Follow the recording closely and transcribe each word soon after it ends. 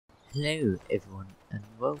Hello everyone and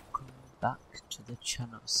welcome back to the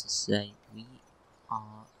channel. So today we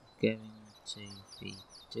are going to be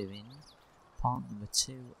doing part number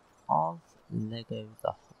 2 of Lego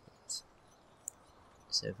The Hobbit.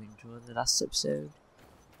 So if you enjoyed the last episode,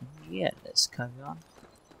 yeah, let's carry on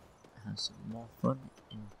and have some more fun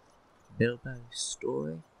in Bilbo's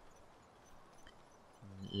story,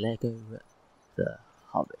 Lego The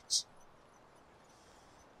Hobbit.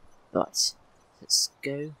 Right, let's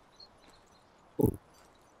go. Oh.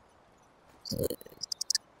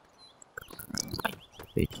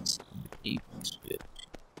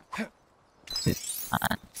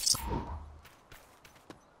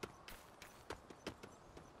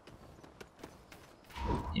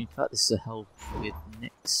 In fact, this will help with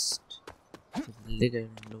next with Lego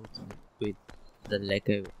Lord with the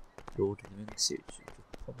Lego Lord of the Rings series, which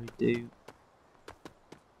we'll probably do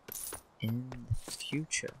in the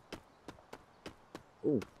future.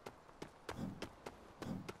 Oh.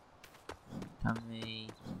 Can we...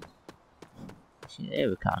 Actually, there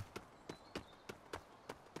we can.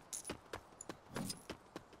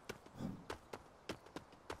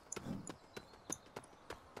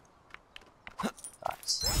 Right,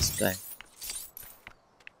 let's go.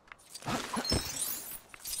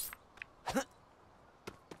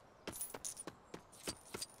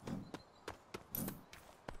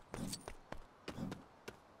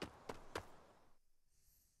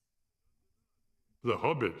 The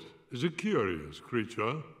Hobbit is a curious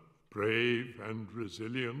creature, brave and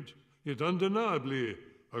resilient, yet undeniably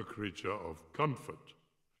a creature of comfort.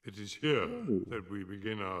 It is here that we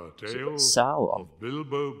begin our tale of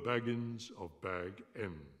Bilbo Baggins of Bag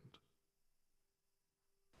End.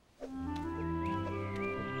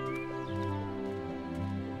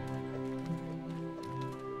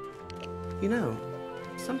 You know,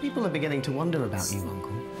 some people are beginning to wonder about you,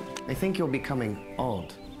 Uncle. They think you're becoming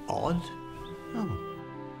odd. Odd? Oh.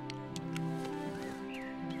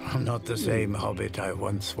 I'm not the same Hobbit I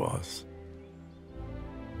once was.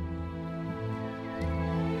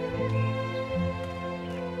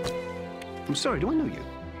 I'm sorry, do I know you?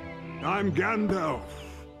 I'm Gandalf.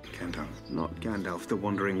 Gandalf, not Gandalf, the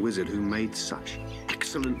wandering wizard who made such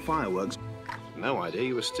excellent fireworks. No idea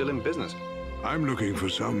you were still in business. I'm looking for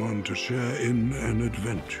someone to share in an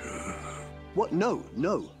adventure. What? No,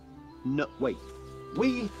 wait.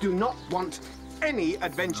 We do not want any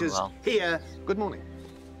adventures here. Good morning.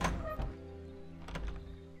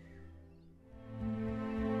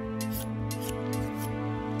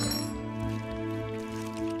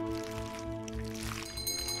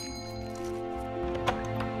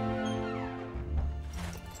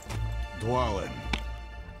 Dwalin,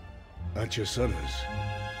 at your service.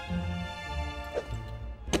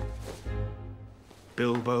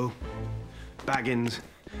 Bilbo, Baggins,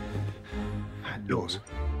 yours.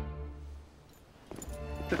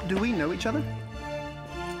 Do we know each other?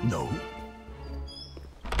 No.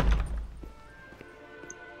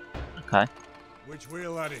 Okay. Which way,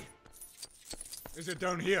 laddie? Is it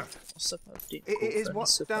down here? Is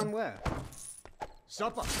what down where?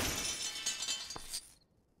 Supper.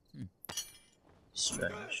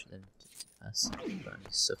 Strange then to ask about any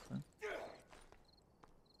supper. Yeah,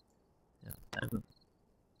 no.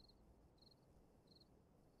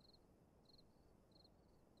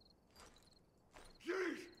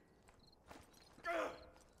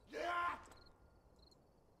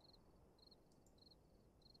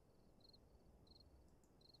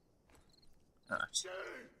 Alright.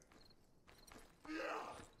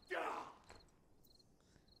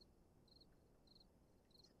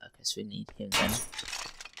 Okay, so we need him then.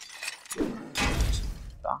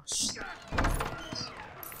 Bash.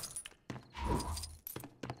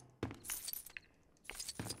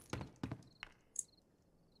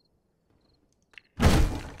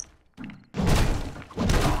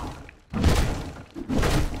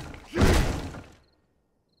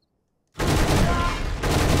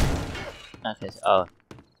 Okay, so, oh.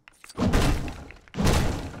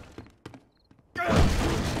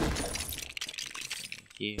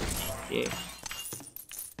 You.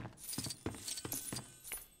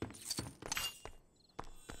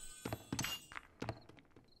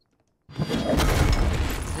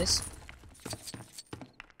 This?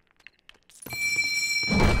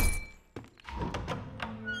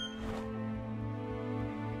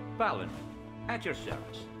 Balin, at your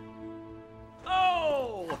service.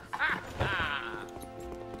 Oh! Ha ha!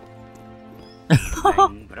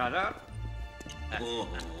 Brother.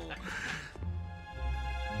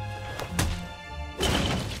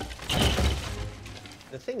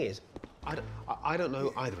 The thing is, I don't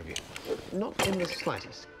know either of you. Not in the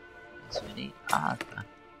slightest. So we need Arthur.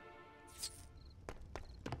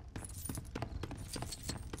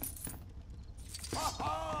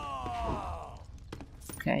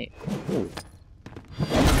 Okay. Ooh.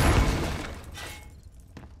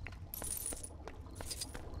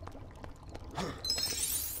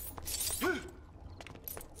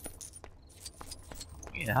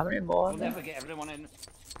 Yeah, how many more? We'll never get everyone in.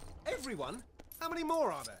 Everyone? How many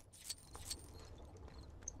more are there?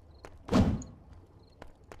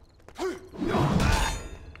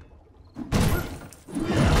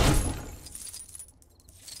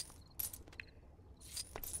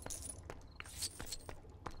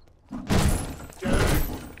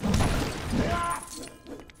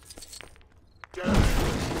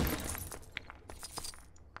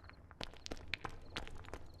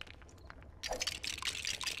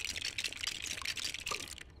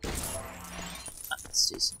 Let's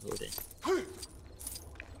do some building.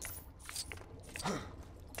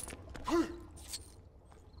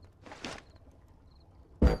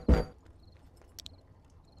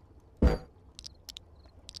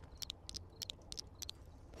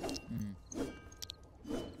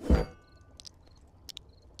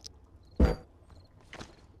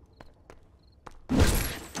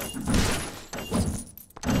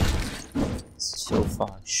 So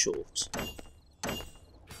far short.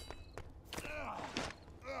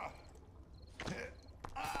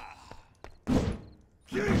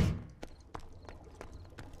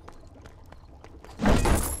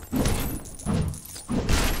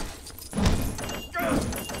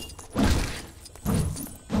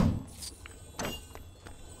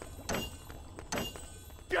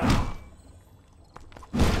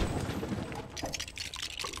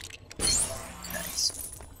 Nice.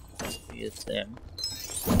 Use them.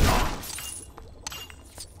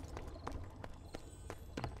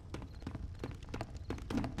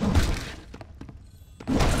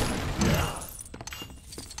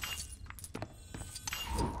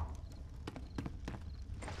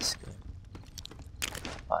 Let's go.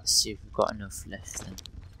 Let's see if we've got enough left then.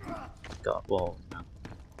 Got a wall now.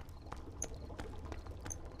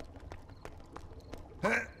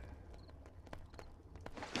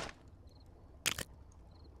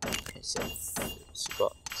 Okay, so we've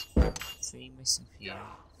got 3 missing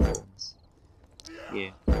forms.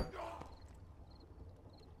 Yeah.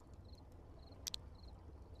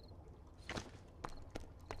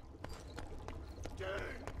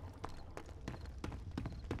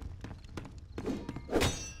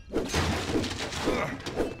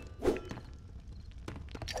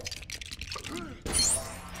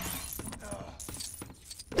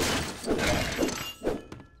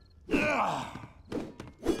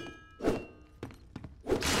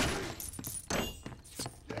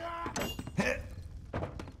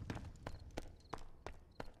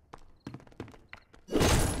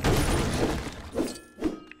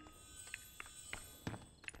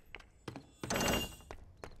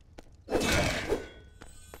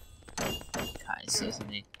 Nice,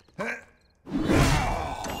 isn't he?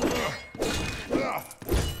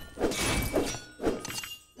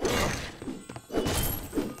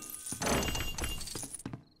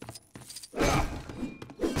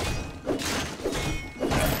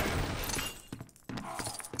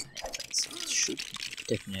 Should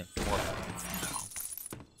definitely have more now.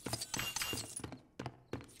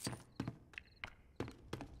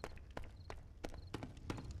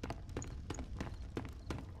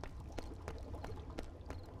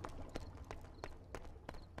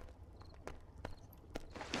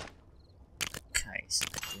 Okay, so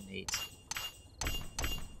we need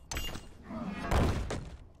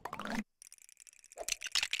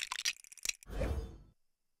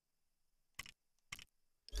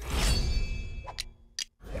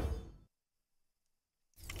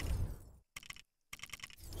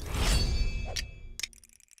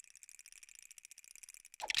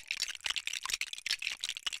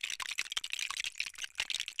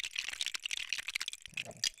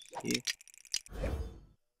you. Okay.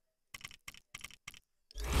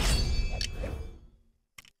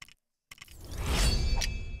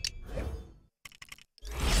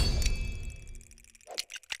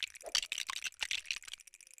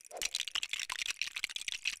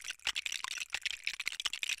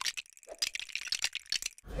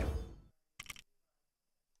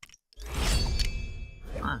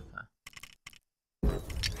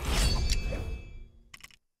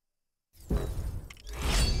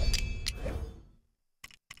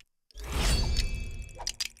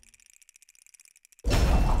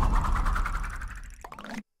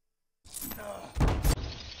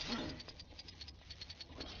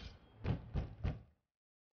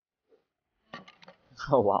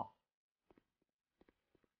 Oh wow.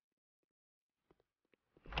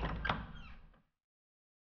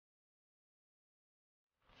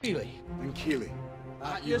 Keely. And Keely.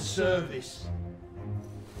 At your service.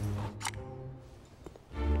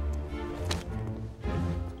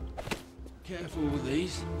 Careful with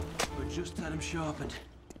these. We just had them sharpened.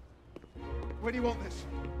 Where do you want this?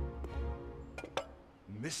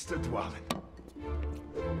 Mr. Dwellin.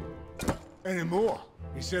 Any more?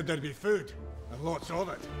 He said there'd be food, and lots of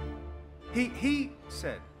it. He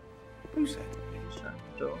said. Who said? Shut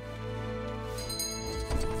the door.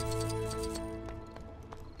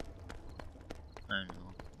 Oh no.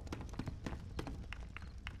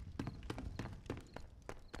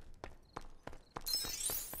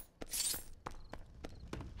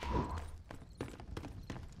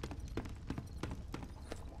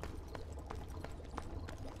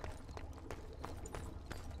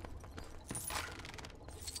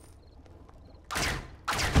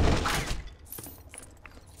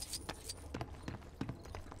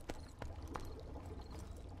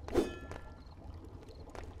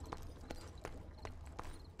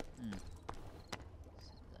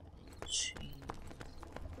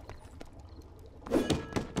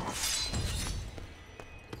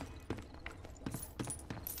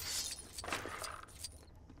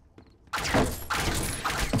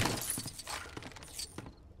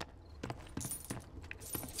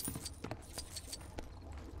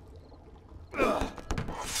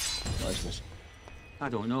 I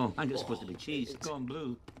don't know. I'm just supposed to be cheese. It's gone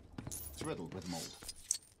blue. It's riddled with mold.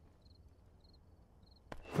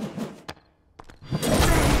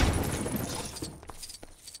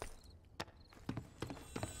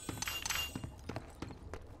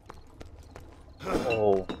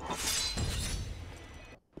 Oh.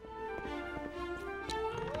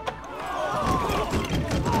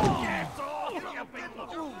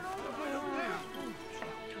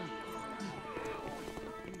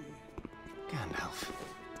 Gandalf.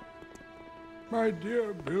 My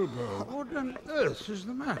dear Bilbo, what on earth is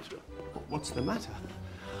the matter? What's the matter?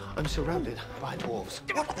 I'm surrounded by dwarves.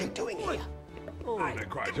 What are they doing here? Oh, they're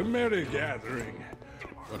quite a merry gathering.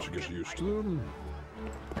 Once you get used to them.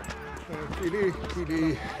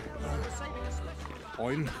 Kitty.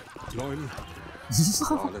 Oin, loin.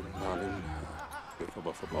 Marlin.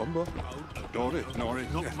 Buffer, bomber. Dory,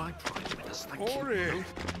 Nori. Not my prize, thank you. Ori.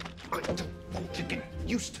 I don't want to get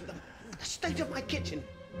used to them. The state of my kitchen.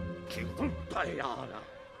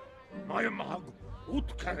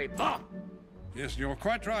 Yes, you're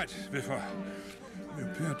quite right, Biffa. We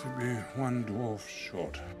appear to be one dwarf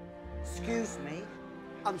short. Excuse me,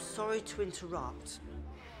 I'm sorry to interrupt,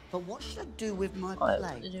 but what should I do with my Oh, what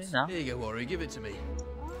are you plate? doing now? Here you go, Ori. Give it to me.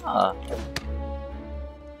 Ah.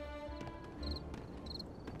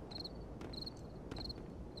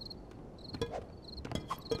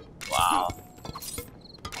 Wow.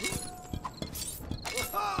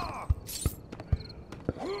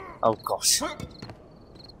 Oh gosh.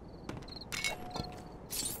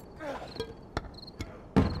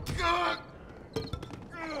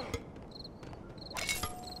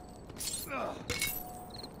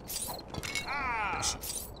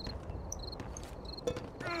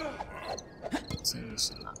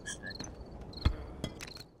 Seems actually.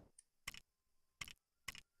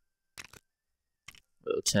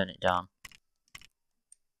 We'll turn it down.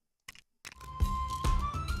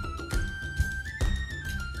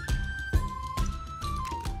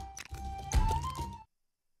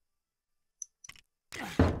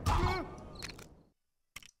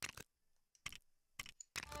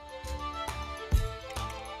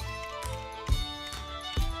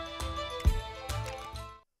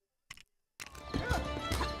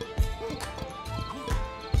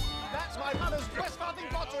 That's my mother's Westfarthing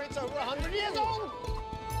potter. It's over 100 years old.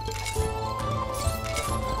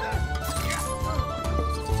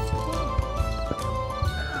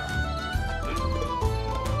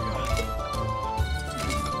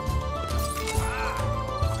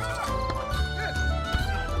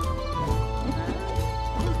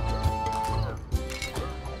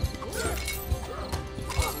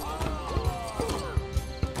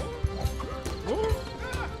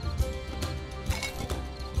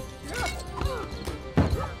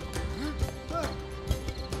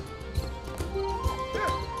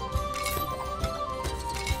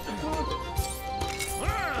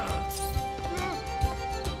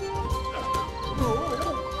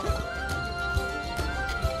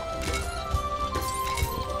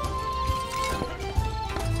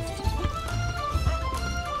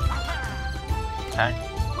 Okay.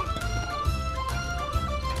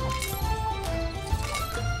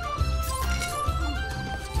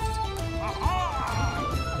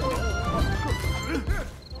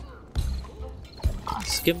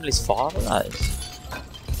 Ask Gimli's father, that is.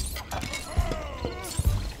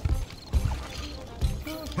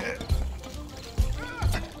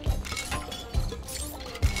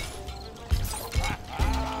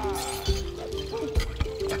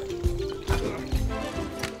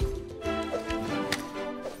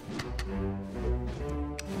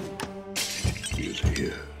 is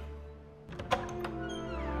here.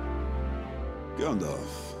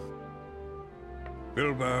 Gandalf.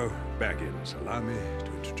 Bilbo Baggins, allow me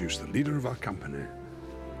to introduce the leader of our company,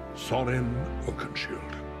 Thorin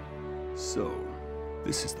Oakenshield. So,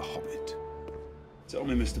 this is the Hobbit. Tell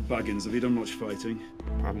me, Mr. Baggins, have you done much fighting?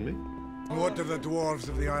 Pardon me? What do the dwarves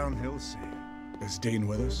of the Iron Hills say? Is Dean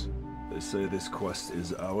with us? They say this quest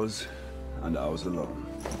is ours, and ours alone.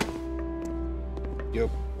 You're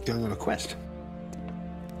going on a quest?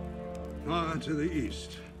 Far to the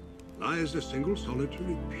east lies a single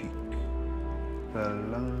solitary peak. The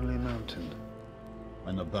Lonely Mountain.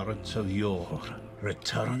 When the barons of yore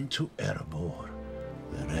return to Erebor,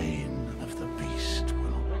 the reign of the beast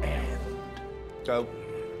will end. So,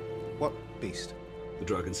 what beast? The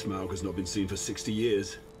dragon Smaug has not been seen for 60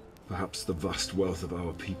 years. Perhaps the vast wealth of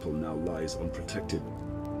our people now lies unprotected.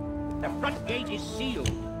 The front gate is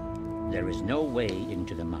sealed. There is no way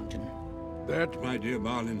into the mountain. That, my dear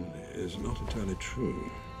Balin, is not entirely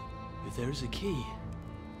true. If there is a key,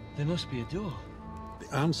 there must be a door.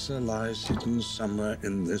 The answer lies hidden somewhere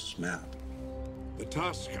in this map. The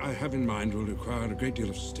task I have in mind will require a great deal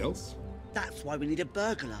of stealth. That's why we need a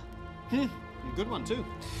burglar. A good one, too.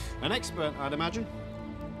 An expert, I'd imagine.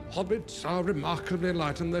 Hobbits are remarkably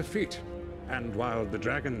light on their feet. And while the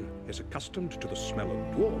dragon is accustomed to the smell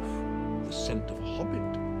of dwarf, the scent of a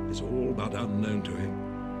hobbit is all but unknown to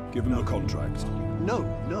him. Give him a contract. No.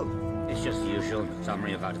 It's just the usual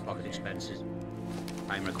summary of out-of-pocket expenses.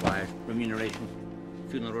 Time required, remuneration,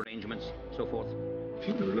 funeral arrangements, so forth.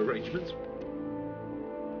 Funeral arrangements?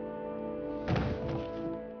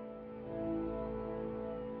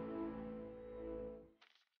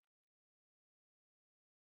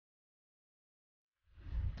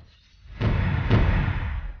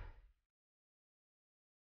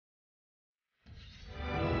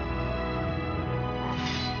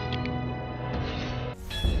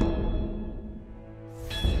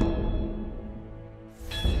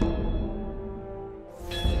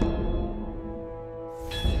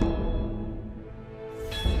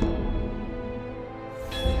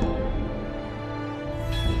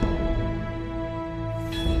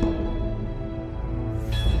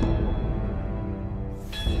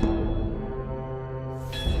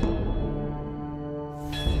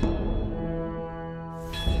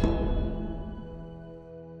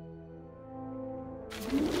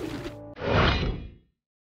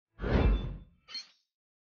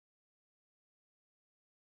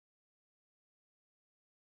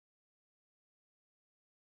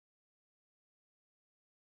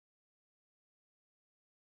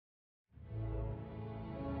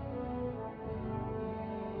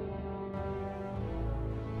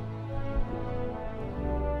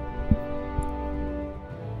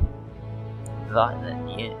 Right then,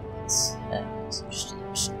 yeah, let's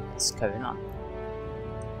just carry on.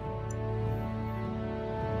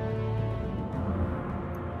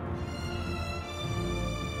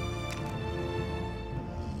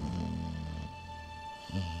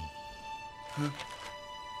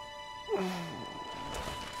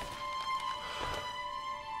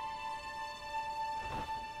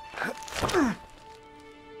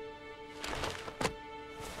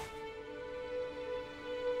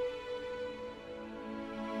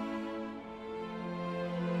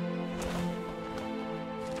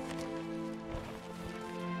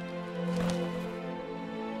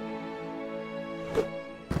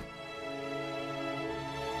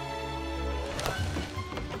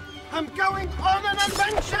 I'm going on an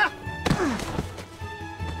adventure!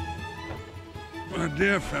 My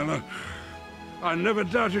dear fellow, I never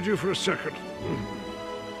doubted you for a second.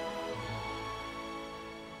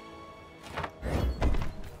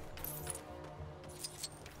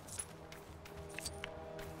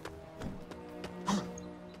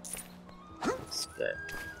 Let's go.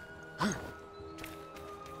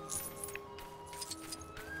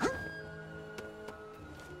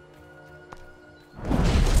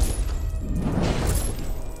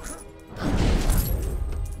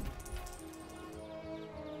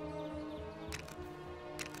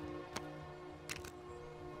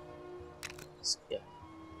 Let's go.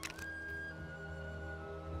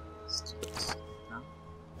 Let's do this now.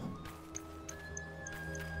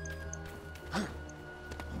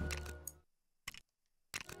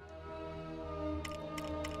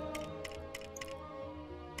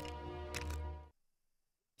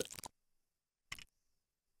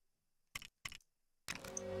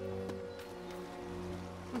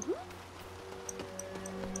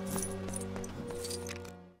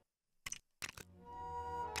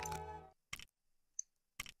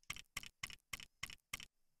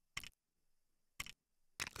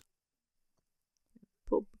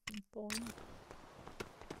 Fine.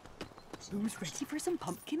 Who's ready for some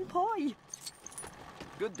pumpkin pie?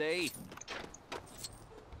 Good day.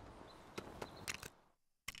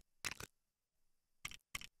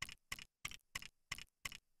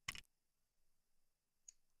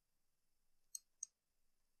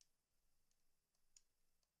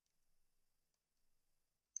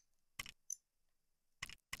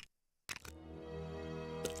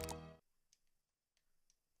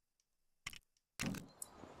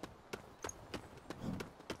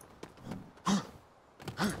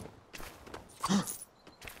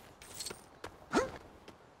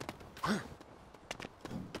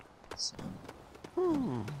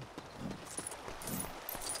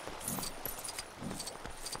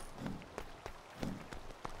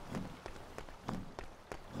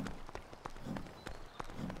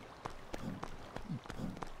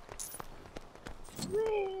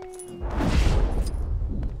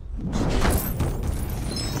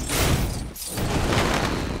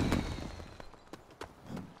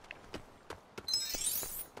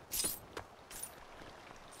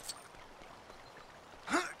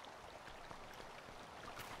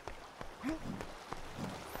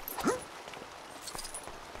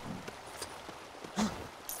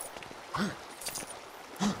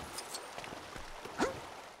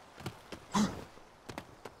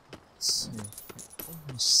 So,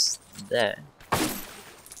 almost there.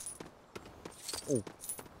 Oh.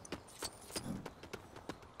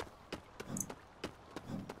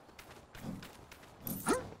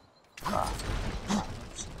 Ah.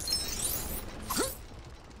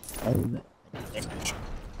 Adventure.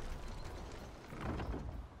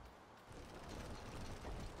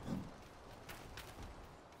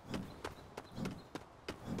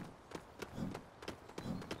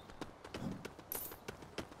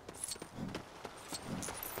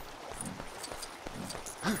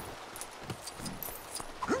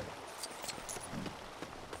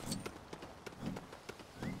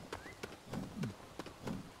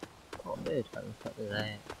 Good, I look at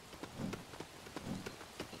that.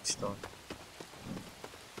 Stone.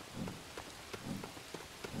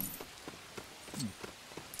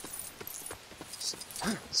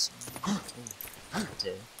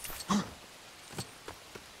 Do.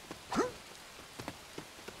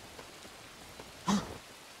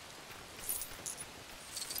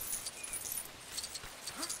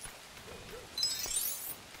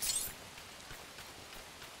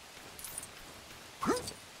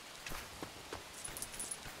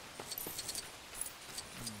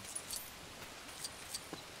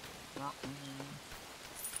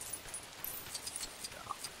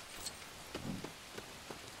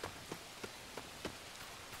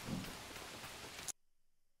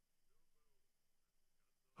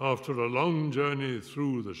 After a long journey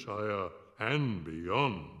through the Shire and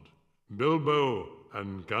beyond, Bilbo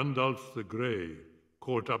and Gandalf the Grey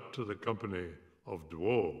caught up to the company of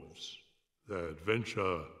dwarves. Their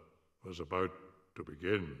adventure was about to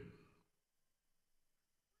begin.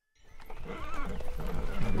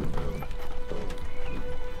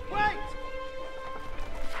 Wait!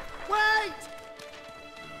 Wait!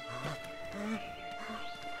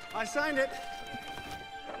 I signed it.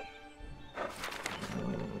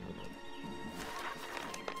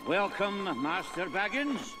 Welcome, Master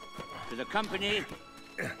Baggins, to the company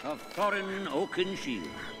of Thorin Oakenshield.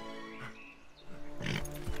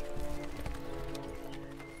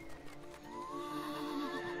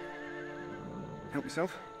 Help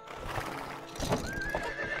yourself.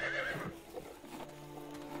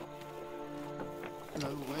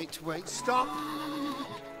 No, wait, stop!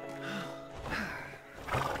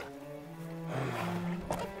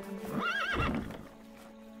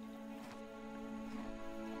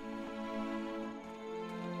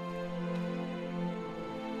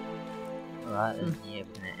 Alright, then yeah,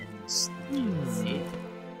 we're gonna end this video here.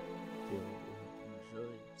 If you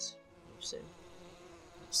enjoyed, also,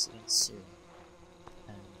 see you soon,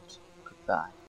 and goodbye.